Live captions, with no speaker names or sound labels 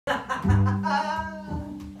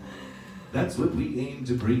That's what we aim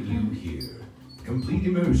to bring you here. Complete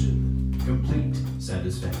immersion, complete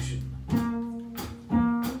satisfaction.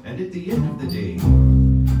 And at the end of the day,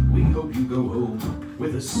 we hope you go home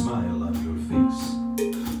with a smile on your face.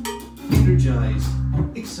 Energized,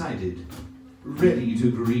 excited, ready to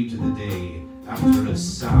greet the day after a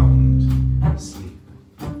sound sleep.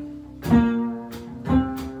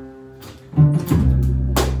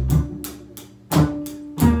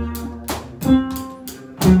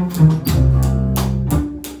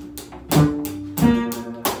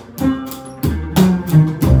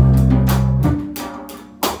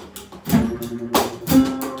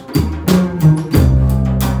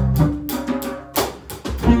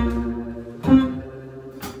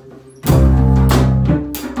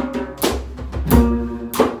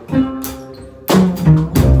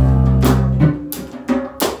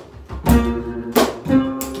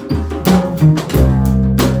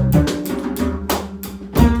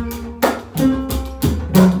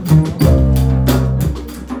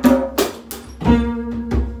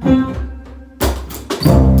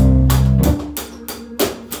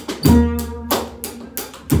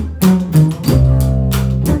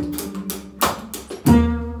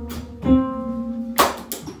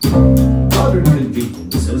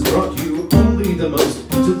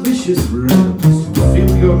 Delicious rhythms to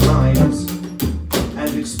fill your minds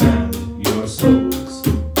and expand your souls.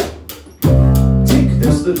 Take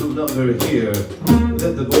this little number here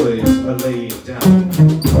that the boys are laying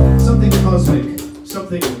down. Something cosmic,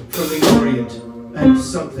 something from the Orient, and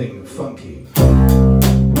something funky.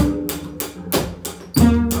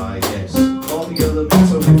 Ah yes, all the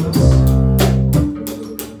elements are with us.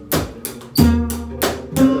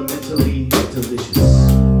 Elementally delicious.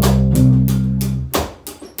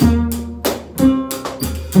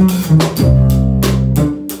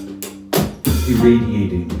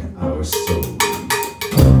 Irradiating our souls.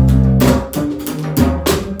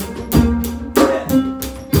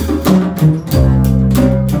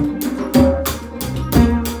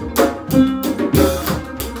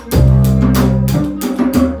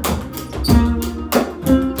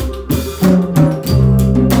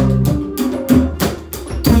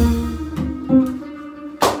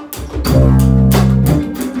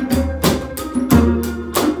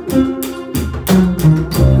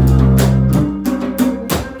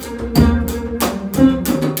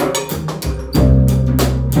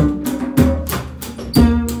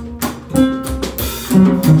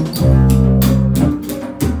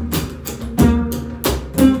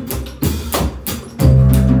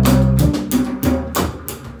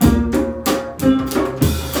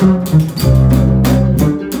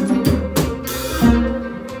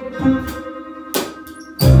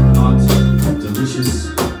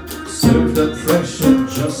 Served up fresh and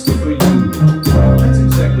just for you. That's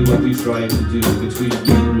exactly what we try to do between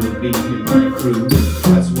you and me and my crew.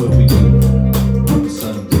 That's what we do on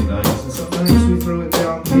Sunday nights, and sometimes we throw it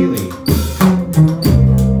down daily.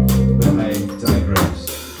 But I digress.